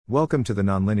Welcome to the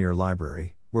Nonlinear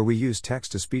Library, where we use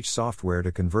text-to-speech software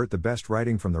to convert the best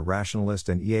writing from the rationalist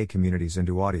and EA communities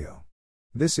into audio.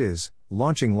 This is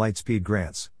Launching Lightspeed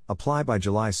Grants, apply by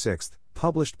July 6,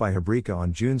 published by habryka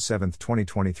on June 7,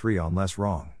 2023 on Less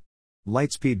Wrong.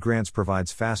 Lightspeed Grants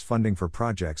provides fast funding for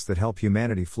projects that help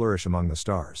humanity flourish among the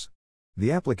stars.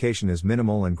 The application is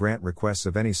minimal and grant requests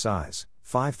of any size,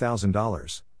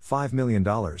 $5,000, $5 million,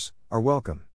 are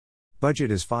welcome.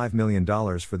 Budget is $5 million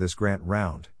for this grant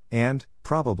round, and,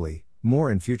 probably,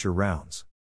 more in future rounds.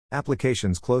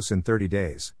 Applications close in 30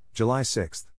 days, July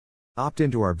 6. Opt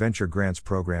into our Venture Grants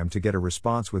program to get a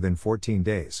response within 14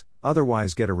 days,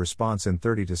 otherwise get a response in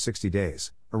 30 to 60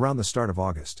 days, around the start of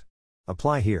August.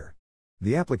 Apply here.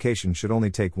 The application should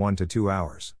only take 1 to 2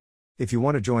 hours. If you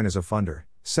want to join as a funder,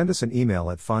 send us an email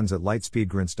at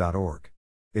funds@lightspeedgrants.org.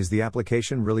 Is the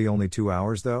application really only 2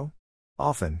 hours though?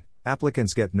 Often,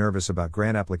 applicants get nervous about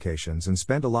grant applications and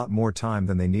spend a lot more time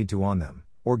than they need to on them,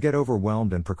 or get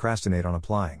overwhelmed and procrastinate on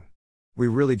applying. We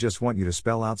really just want you to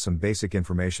spell out some basic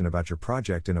information about your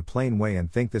project in a plain way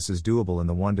and think this is doable in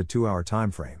the 1 to 2 hour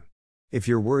time frame. If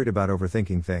you're worried about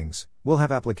overthinking things, we'll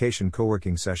have application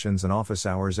co-working sessions and office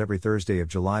hours every Thursday of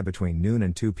July between noon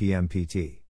and 2 p.m.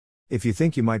 PT. If you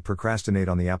think you might procrastinate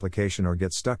on the application or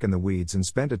get stuck in the weeds and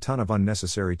spend a ton of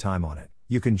unnecessary time on it,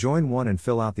 you can join one and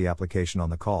fill out the application on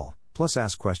the call, plus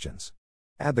ask questions.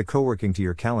 Add the co-working to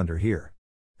your calendar here.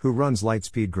 Who runs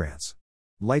Lightspeed Grants?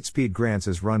 Lightspeed Grants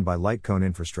is run by Lightcone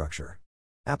Infrastructure.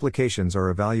 Applications are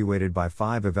evaluated by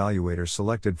 5 evaluators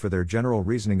selected for their general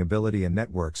reasoning ability and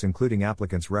networks including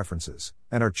applicants' references,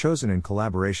 and are chosen in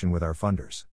collaboration with our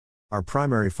funders. Our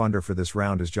primary funder for this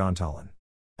round is John Tallon.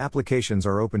 Applications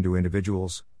are open to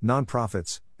individuals,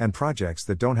 nonprofits, and projects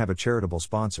that don't have a charitable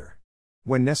sponsor.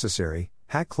 When necessary,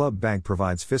 Hack Club Bank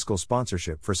provides fiscal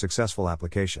sponsorship for successful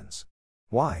applications.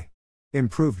 Why?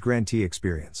 Improved grantee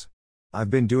experience. I've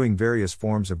been doing various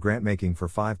forms of grant making for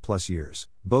 5+ years,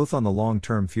 both on the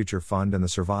Long-Term Future Fund and the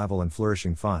Survival and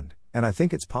Flourishing Fund, and I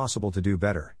think it's possible to do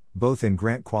better, both in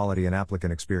grant quality and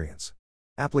applicant experience.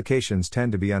 Applications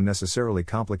tend to be unnecessarily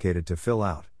complicated to fill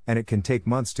out, and it can take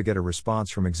months to get a response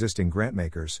from existing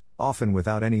grantmakers, often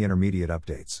without any intermediate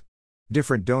updates.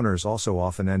 Different donors also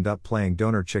often end up playing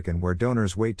donor chicken, where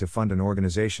donors wait to fund an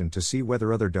organization to see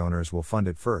whether other donors will fund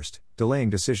it first, delaying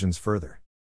decisions further.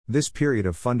 This period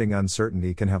of funding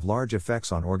uncertainty can have large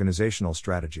effects on organizational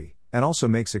strategy, and also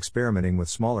makes experimenting with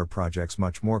smaller projects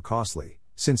much more costly,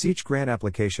 since each grant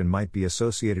application might be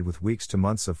associated with weeks to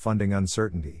months of funding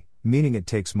uncertainty, meaning it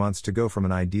takes months to go from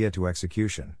an idea to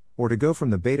execution, or to go from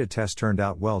the beta test turned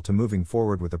out well to moving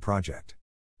forward with the project.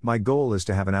 My goal is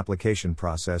to have an application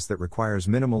process that requires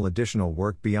minimal additional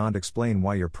work beyond explain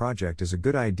why your project is a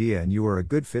good idea and you are a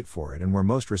good fit for it, and where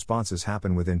most responses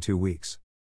happen within 2 weeks.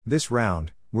 This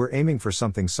round, we're aiming for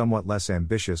something somewhat less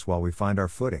ambitious while we find our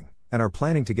footing, and are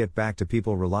planning to get back to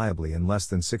people reliably in less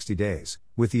than 60 days,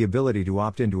 with the ability to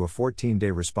opt into a 14-day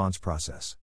response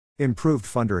process. Improved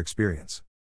funder experience.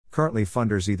 Currently,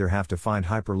 funders either have to find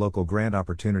hyperlocal grant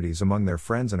opportunities among their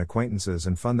friends and acquaintances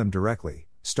and fund them directly,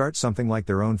 start something like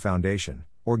their own foundation,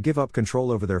 or give up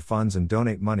control over their funds and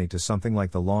donate money to something like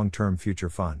the Long-Term Future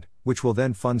Fund, which will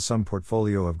then fund some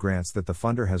portfolio of grants that the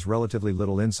funder has relatively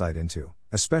little insight into,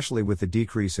 especially with the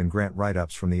decrease in grant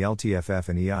write-ups from the LTFF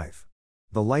and EIF.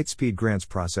 The Lightspeed Grants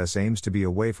process aims to be a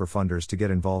way for funders to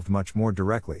get involved much more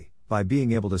directly, by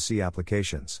being able to see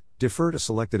applications, defer to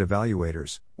selected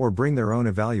evaluators, or bring their own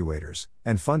evaluators,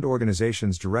 and fund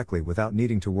organizations directly without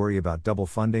needing to worry about double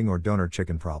funding or donor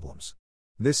chicken problems.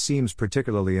 This seems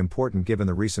particularly important given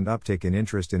the recent uptick in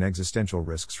interest in existential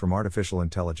risks from artificial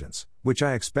intelligence, which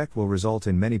I expect will result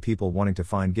in many people wanting to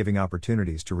find giving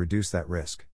opportunities to reduce that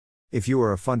risk. If you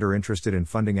are a funder interested in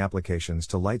funding applications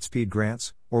to Lightspeed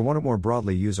Grants, or want to more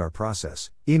broadly use our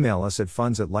process, email us at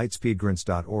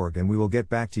funds@lightspeedgrants.org and we will get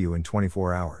back to you in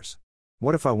 24 hours.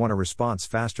 What if I want a response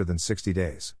faster than 60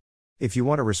 days? If you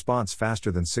want a response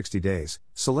faster than 60 days,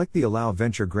 select the Allow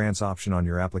Venture Grants option on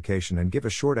your application and give a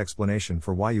short explanation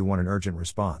for why you want an urgent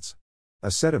response.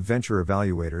 A set of venture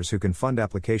evaluators who can fund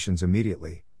applications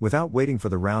immediately, without waiting for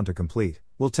the round to complete,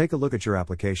 will take a look at your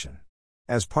application.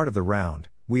 As part of the round,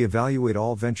 we evaluate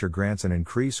all venture grants and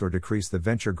increase or decrease the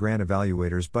venture grant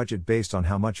evaluator's budget based on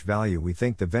how much value we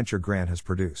think the venture grant has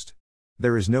produced.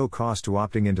 There is no cost to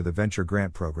opting into the venture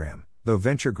grant program, though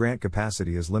venture grant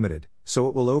capacity is limited, so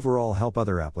it will overall help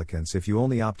other applicants if you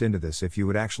only opt into this if you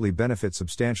would actually benefit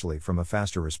substantially from a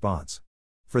faster response.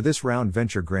 For this round,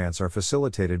 venture grants are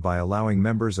facilitated by allowing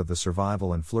members of the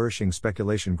Survival and Flourishing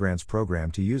Speculation Grants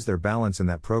program to use their balance in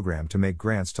that program to make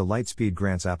grants to Lightspeed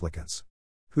Grants applicants.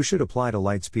 Who should apply to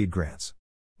Lightspeed Grants?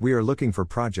 We are looking for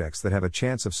projects that have a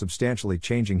chance of substantially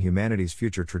changing humanity's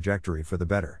future trajectory for the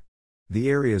better. The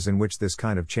areas in which this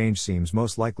kind of change seems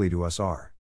most likely to us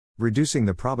are: reducing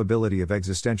the probability of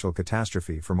existential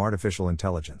catastrophe from artificial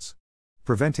intelligence,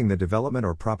 preventing the development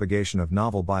or propagation of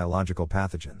novel biological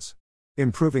pathogens,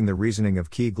 improving the reasoning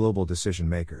of key global decision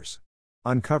makers,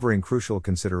 uncovering crucial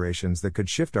considerations that could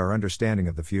shift our understanding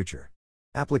of the future.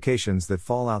 Applications that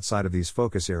fall outside of these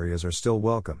focus areas are still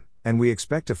welcome, and we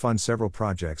expect to fund several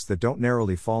projects that don't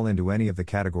narrowly fall into any of the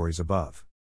categories above.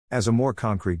 As a more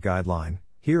concrete guideline,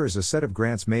 here is a set of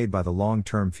grants made by the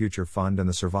Long-Term Future Fund and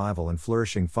the Survival and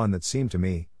Flourishing Fund that seem to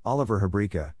me, Oliver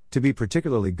Habryka, to be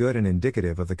particularly good and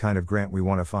indicative of the kind of grant we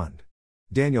want to fund.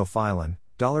 Daniel Phelan,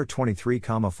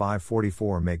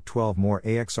 $23,544 Make 12 more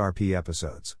AXRP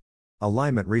episodes.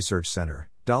 Alignment Research Center,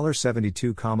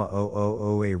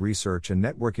 $72,000 A Research and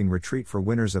Networking Retreat for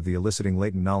winners of the Eliciting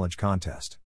Latent Knowledge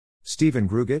Contest. Stephen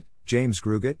Gruget, James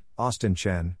Gruget, Austin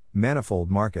Chen,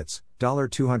 Manifold Markets,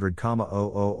 $200,000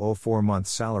 4-month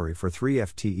salary for 3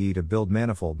 FTE to build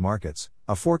Manifold Markets,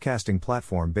 a forecasting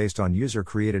platform based on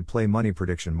user-created play money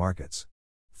prediction markets.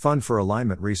 Fund for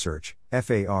Alignment Research,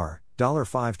 FAR,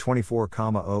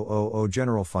 $524,000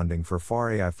 General funding for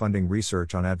FAR AI funding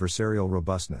research on adversarial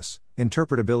robustness,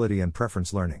 interpretability and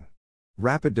preference learning.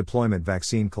 Rapid Deployment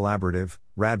Vaccine Collaborative,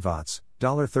 RADVATS,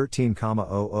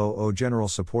 $13,000 General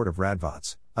support of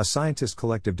RADVATS, a scientist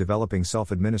collective developing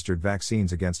self-administered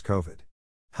vaccines against COVID.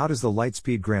 How does the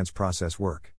Lightspeed grants process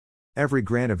work? Every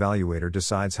grant evaluator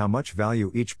decides how much value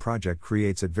each project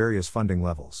creates at various funding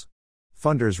levels.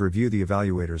 Funders review the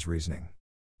evaluator's reasoning.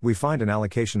 We find an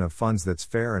allocation of funds that's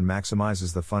fair and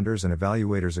maximizes the funders' and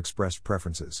evaluators' expressed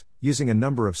preferences, using a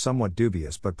number of somewhat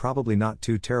dubious but probably not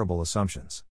too terrible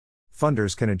assumptions.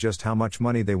 Funders can adjust how much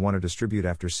money they want to distribute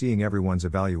after seeing everyone's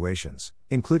evaluations,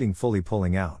 including fully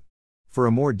pulling out. For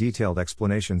a more detailed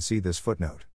explanation, see this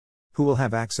footnote. Who will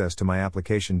have access to my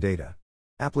application data?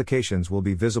 Applications will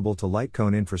be visible to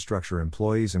Lightcone infrastructure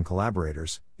employees and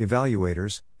collaborators,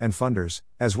 evaluators, and funders,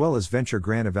 as well as venture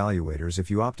grant evaluators if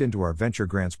you opt into our venture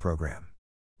grants program.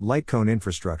 Lightcone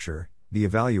infrastructure, the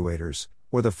evaluators,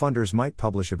 or the funders might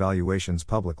publish evaluations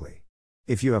publicly.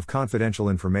 If you have confidential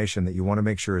information that you want to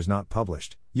make sure is not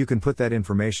published, you can put that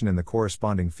information in the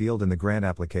corresponding field in the grant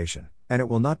application, and it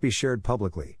will not be shared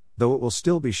publicly, though it will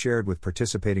still be shared with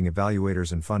participating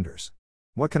evaluators and funders.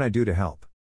 What can I do to help?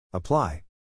 Apply.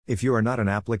 If you are not an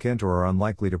applicant or are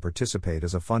unlikely to participate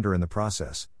as a funder in the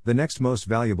process, the next most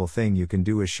valuable thing you can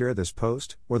do is share this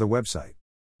post, or the website.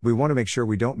 We want to make sure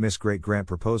we don't miss great grant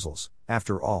proposals.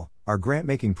 After all, our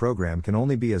grant-making program can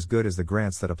only be as good as the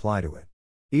grants that apply to it.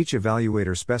 Each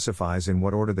evaluator specifies in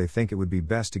what order they think it would be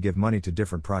best to give money to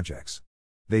different projects.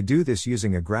 They do this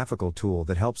using a graphical tool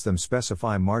that helps them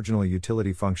specify marginal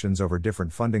utility functions over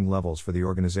different funding levels for the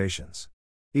organizations.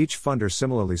 Each funder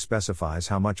similarly specifies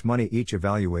how much money each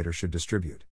evaluator should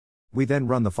distribute. We then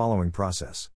run the following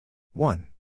process. 1.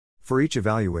 For each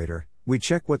evaluator, we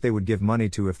check what they would give money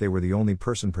to if they were the only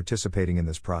person participating in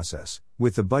this process,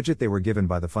 with the budget they were given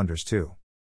by the funders. 2.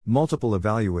 Multiple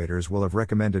evaluators will have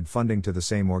recommended funding to the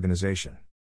same organization.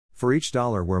 For each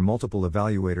dollar where multiple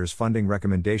evaluators' funding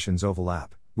recommendations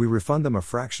overlap, we refund them a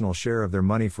fractional share of their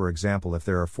money. For example, if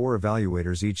there are 4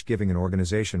 evaluators each giving an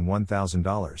organization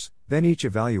 $1,000, then each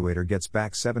evaluator gets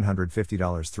back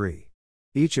 $750. 3.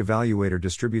 Each evaluator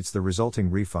distributes the resulting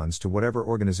refunds to whatever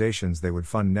organizations they would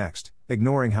fund next,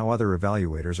 ignoring how other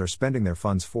evaluators are spending their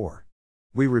funds. 4.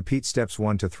 We repeat steps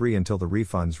 1 to 3 until the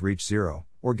refunds reach 0,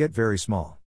 or get very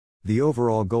small. The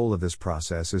overall goal of this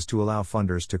process is to allow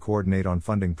funders to coordinate on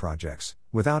funding projects,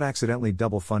 without accidentally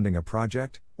double funding a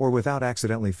project, or without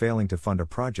accidentally failing to fund a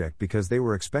project because they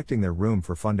were expecting their room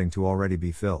for funding to already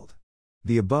be filled.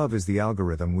 The above is the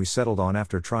algorithm we settled on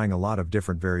after trying a lot of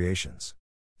different variations.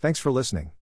 Thanks for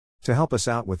listening. To help us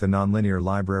out with the Nonlinear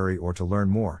Library or to learn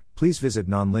more, please visit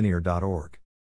nonlinear.org.